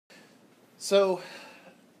So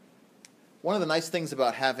one of the nice things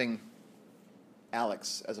about having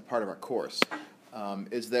Alex as a part of our course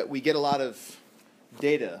is that we get a lot of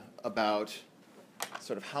data about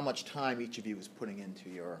sort of how much time each of you is putting into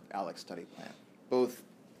your Alex study plan, both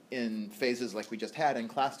in phases like we just had in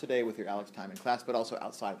class today with your Alex time in class, but also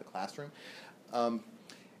outside of the classroom.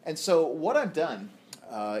 And so what I've done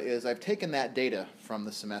is I've taken that data from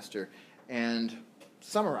the semester and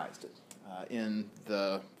summarized it in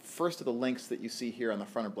the first of the links that you see here on the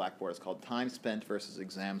front of Blackboard. It's called Time Spent versus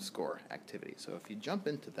Exam Score Activity. So if you jump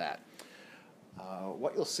into that,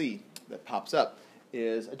 what you'll see that pops up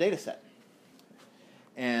is a data set.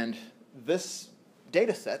 And this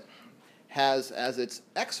data set has as its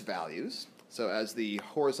x values, so as the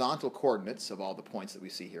horizontal coordinates of all the points that we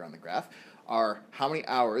see here on the graph, are how many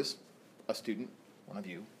hours a student, one of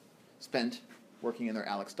you, spent working in their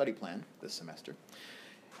Alex study plan this semester.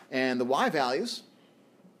 And the y values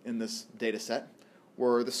in this data set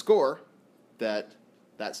were the score that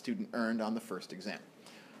that student earned on the first exam.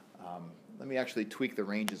 Let me actually tweak the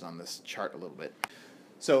ranges on this chart a little bit.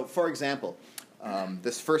 So, for example,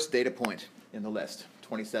 this first data point in the list,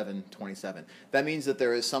 27, 27, that means that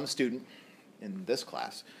there is some student in this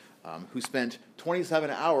class who spent 27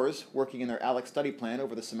 hours working in their Alex study plan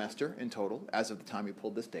over the semester in total, as of the time we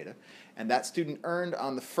pulled this data, and that student earned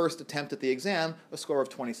on the first attempt at the exam a score of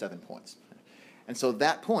 27 points. And so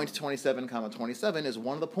that point, 27, 27, is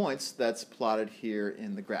one of the points that's plotted here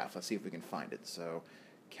in the graph. Let's see if we can find it. So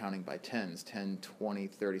counting by tens, 10, 20,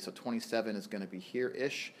 30. So 27 is going to be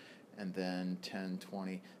here-ish, and then 10,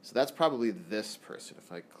 20. So that's probably this person.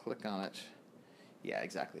 If I click on it, yeah,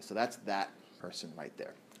 exactly. So that's that person right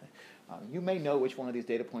there. You may know which one of these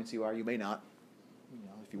data points you are. You may not.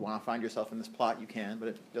 If you want to find yourself in this plot, you can, but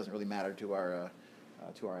it doesn't really matter to our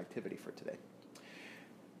activity for today.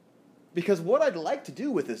 Because what I'd like to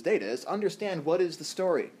do with this data is understand what is the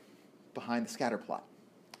story behind the scatter plot.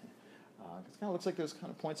 It kind of looks like there's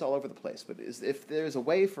kind of points all over the place, but if there's a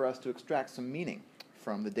way for us to extract some meaning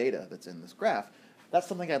from the data that's in this graph, that's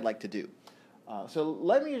something I'd like to do. So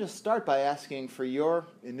let me just start by asking for your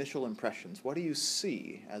initial impressions. What do you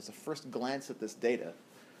see as a first glance at this data?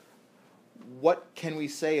 What can we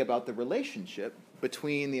say about the relationship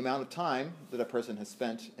between the amount of time that a person has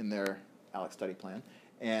spent in their Alex study plan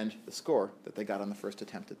and the score that they got on the first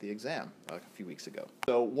attempt at the exam a few weeks ago?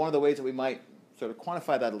 So one of the ways that we might sort of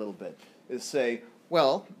quantify that a little bit is say,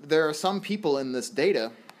 well, there are some people in this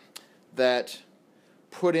data that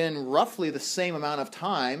put in roughly the same amount of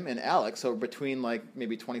time in Alex, so between like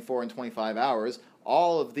maybe 24 and 25 hours.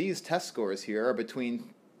 All of these test scores here are between,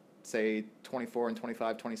 say, 24 and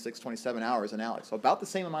 25, 26, 27 hours in Alex. So about the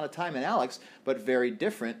same amount of time in Alex, but very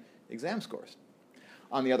different exam scores.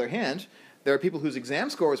 On the other hand, there are people whose exam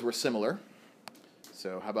scores were similar.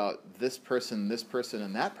 So how about this person,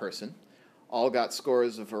 and that person? All got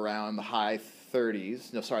scores of around the high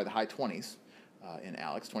 20s. In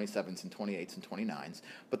Alex, 27s and 28s and 29s,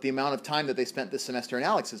 but the amount of time that they spent this semester in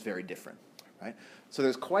Alex is very different, right? So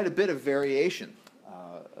there's quite a bit of variation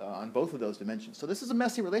on both of those dimensions. So this is a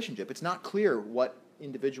messy relationship. It's not clear what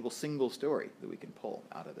individual single story that we can pull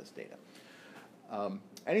out of this data.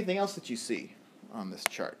 Anything else that you see on this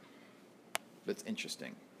chart that's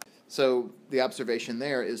interesting? So the observation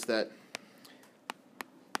there is that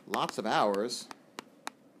lots of hours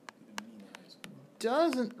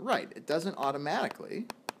it doesn't automatically,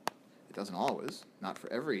 it doesn't always, not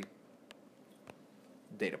for every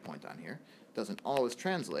data point on here, doesn't always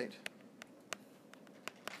translate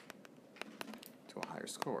to a higher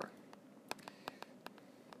score.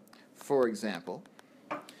 For example,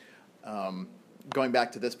 going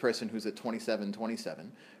back to this person who's at 27,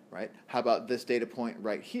 27, right? How about this data point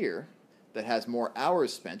right here that has more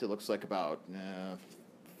hours spent? It looks like about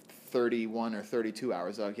 31 or 32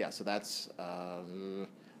 hours. Yeah, so that's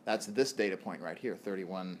this data point right here,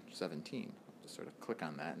 3117. Just sort of click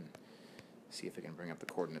on that and see if it can bring up the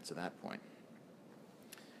coordinates of that point.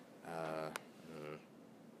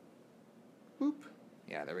 Boop.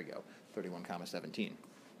 Yeah, there we go, 31,17.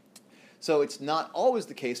 So it's not always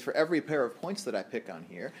the case for every pair of points that I pick on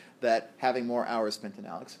here that having more hours spent in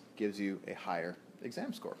Alex gives you a higher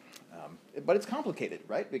exam score. But it's complicated,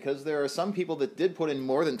 right? Because there are some people that did put in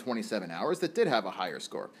more than 27 hours that did have a higher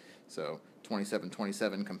score. So 27,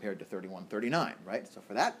 27 compared to 31, 39, right? So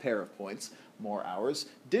for that pair of points, more hours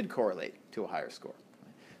did correlate to a higher score.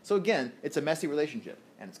 So again, it's a messy relationship,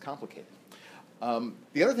 and it's complicated.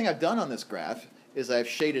 The other thing I've done on this graph is I've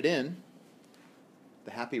shaded in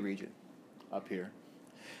the happy region up here.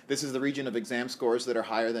 This is the region of exam scores that are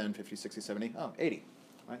higher than 50, 60, 70, 80,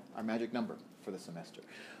 right? Our magic number for the semester.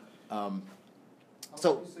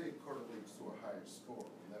 So you say it correlates higher score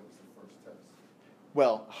when that was the first test?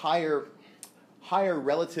 Well, higher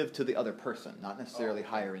relative to the other person, not necessarily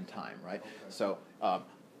higher in time, right? Okay. So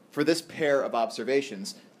for this pair of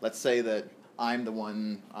observations, let's say that I'm the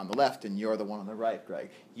one on the left and you're the one on the right, Greg.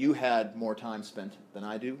 You had more time spent than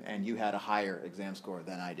I do, and you had a higher exam score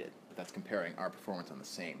than I did. That's comparing our performance on the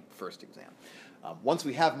same first exam. Once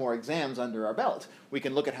we have more exams under our belt, we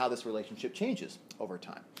can look at how this relationship changes over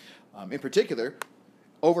time. In particular,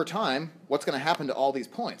 over time, what's going to happen to all these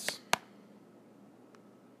points?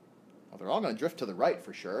 Well, they're all going to drift to the right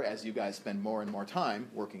for sure as you guys spend more and more time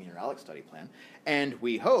working in your ALEC study plan. And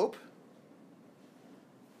we hope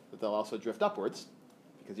that they'll also drift upwards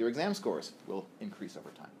because your exam scores will increase over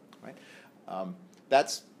time, right?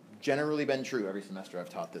 That's generally been true every semester I've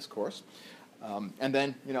taught this course. And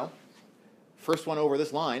then, first one over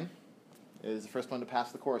this line is the first one to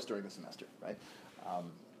pass the course during the semester, right?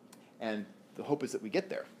 And the hope is that we get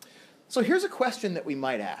there. So here's a question that we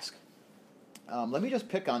might ask. Let me just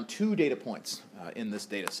pick on 2 data points in this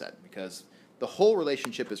data set because the whole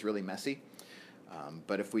relationship is really messy.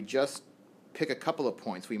 But if we just pick a couple of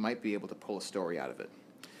points, we might be able to pull a story out of it.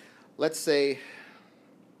 Let's say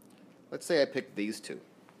I pick these 2.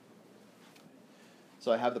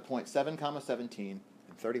 So I have the point 7, 17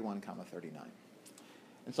 and 31, 39.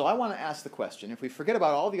 And so I want to ask the question, if we forget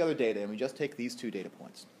about all the other data and we just take these 2 data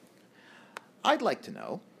points, I'd like to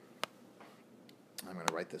know, I'm going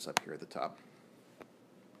to write this up here at the top,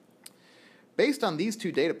 based on these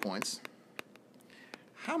 2 data points,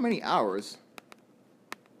 how many hours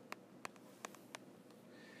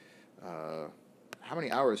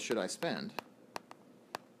should I spend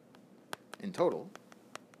in total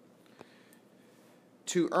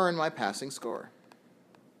to earn my passing score,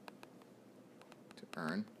 to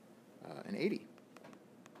earn an 80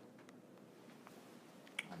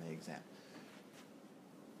 on the exam?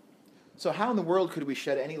 So how in the world could we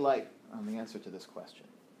shed any light on the answer to this question?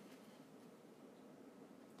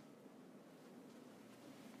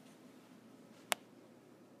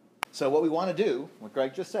 So what we want to do, what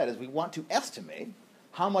Greg just said, is we want to estimate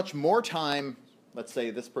how much more time, let's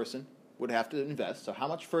say this person, would have to invest, so how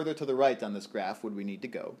much further to the right on this graph would we need to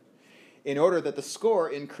go in order that the score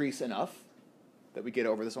increase enough that we get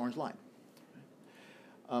over this orange line.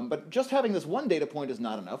 But just having this one data point is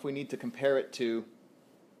not enough. We need to compare it to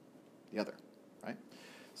the other, right?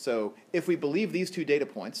 So if we believe these 2 data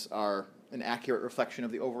points are an accurate reflection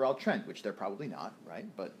of the overall trend, which they're probably not, right?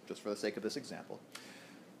 But just for the sake of this example,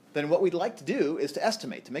 then what we'd like to do is to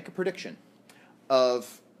estimate, to make a prediction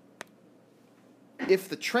of if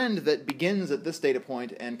the trend that begins at this data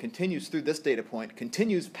point and continues through this data point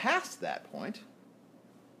continues past that point,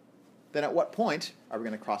 then at what point are we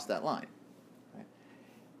going to cross that line? Right?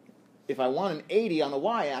 If I want an 80 on the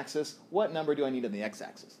y-axis, what number do I need on the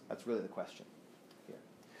x-axis? That's really the question here.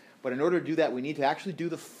 But in order to do that, we need to actually do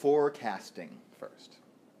the forecasting first.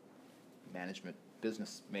 Management,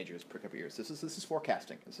 business majors prick up your ears. This is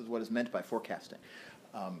forecasting. This is what is meant by forecasting.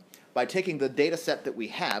 By taking the data set that we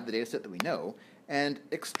have, the data set that we know, and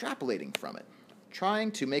extrapolating from it,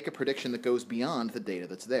 trying to make a prediction that goes beyond the data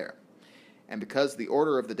that's there. And because the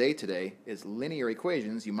order of the day today is linear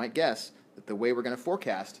equations, you might guess that the way we're going to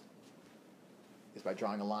forecast is by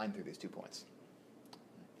drawing a line through these 2 points,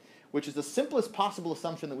 which is the simplest possible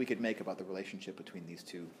assumption that we could make about the relationship between these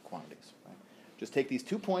 2 quantities. Right? Just take these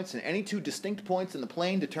 2 points, and any 2 distinct points in the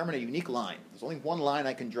plane determine a unique line. There's only one line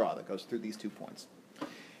I can draw that goes through these 2 points.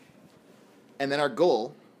 And then our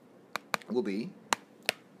goal will be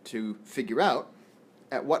to figure out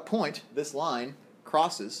at what point this line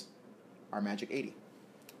crosses our magic 80.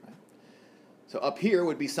 Right? So up here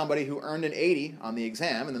would be somebody who earned an 80 on the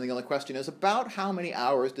exam, and then the only question is about how many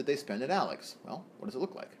hours did they spend at ALECs? Well, what does it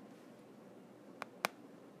look like?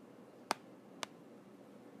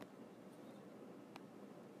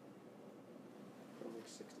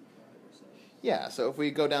 Yeah, so if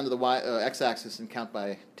we go down to the x-axis and count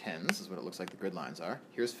by tens, this is what it looks like the grid lines are.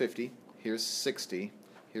 Here's 50, here's 60,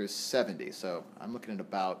 here's 70. So I'm looking at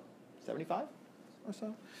about 75 or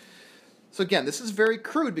so. So again, this is very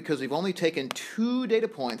crude because we've only taken 2 data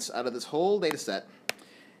points out of this whole data set,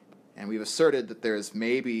 and we've asserted that there's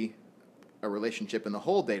maybe a relationship in the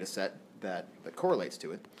whole data set that correlates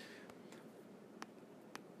to it.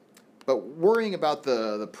 But worrying about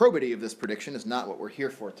the probity of this prediction is not what we're here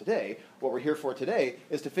for today. What we're here for today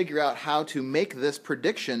is to figure out how to make this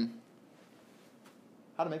prediction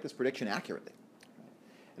accurately,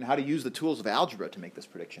 and how to use the tools of algebra to make this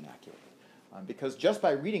prediction accurate. Because just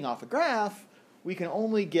by reading off a graph, we can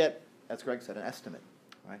only get, as Greg said, an estimate.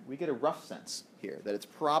 Right? We get a rough sense here that it's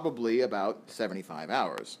probably about 75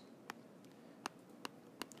 hours.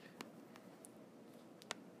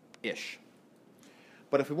 ish.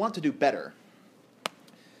 But if we want to do better,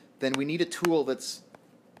 then we need a tool that's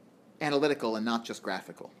analytical and not just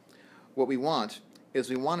graphical. What we want is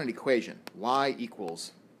we want an equation, y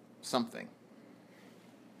equals something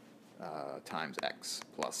times x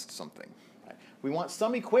plus something. Right? We want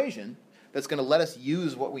some equation that's going to let us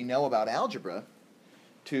use what we know about algebra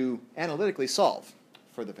to analytically solve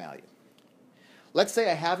for the value. Let's say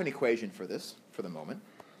I have an equation for this for the moment.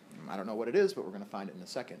 I don't know what it is, but we're going to find it in a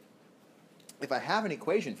second. If I have an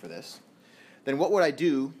equation for this, then what would I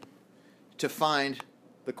do to find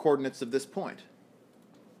the coordinates of this point?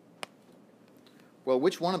 Well,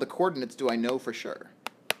 which one of the coordinates do I know for sure?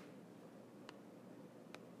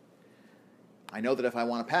 I know that if I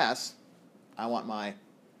want to pass, I want my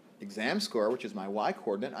exam score, which is my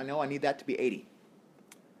y-coordinate. I know I need that to be 80.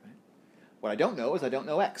 Right? What I don't know is I don't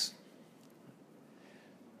know x.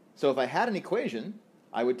 So if I had an equation,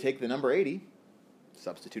 I would take the number 80,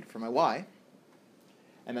 substitute it for my y,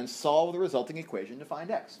 and then solve the resulting equation to find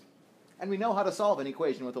x. And we know how to solve an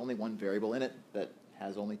equation with only one variable in it that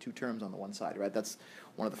has only two terms on the one side, right? That's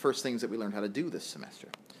one of the first things that we learned how to do this semester.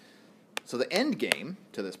 So the end game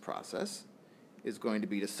to this process is going to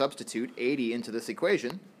be to substitute 80 into this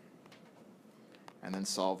equation and then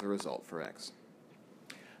solve the result for x.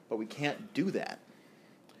 But we can't do that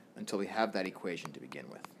until we have that equation to begin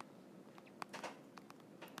with.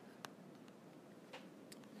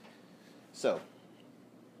 So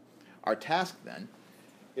our task then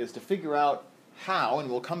is to figure out how, and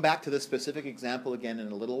we'll come back to this specific example again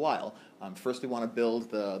in a little while. First we want to build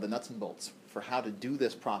the nuts and bolts for how to do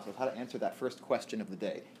this process, how to answer that first question of the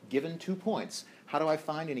day. Given 2 points, how do I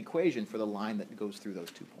find an equation for the line that goes through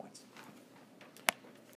those 2 points?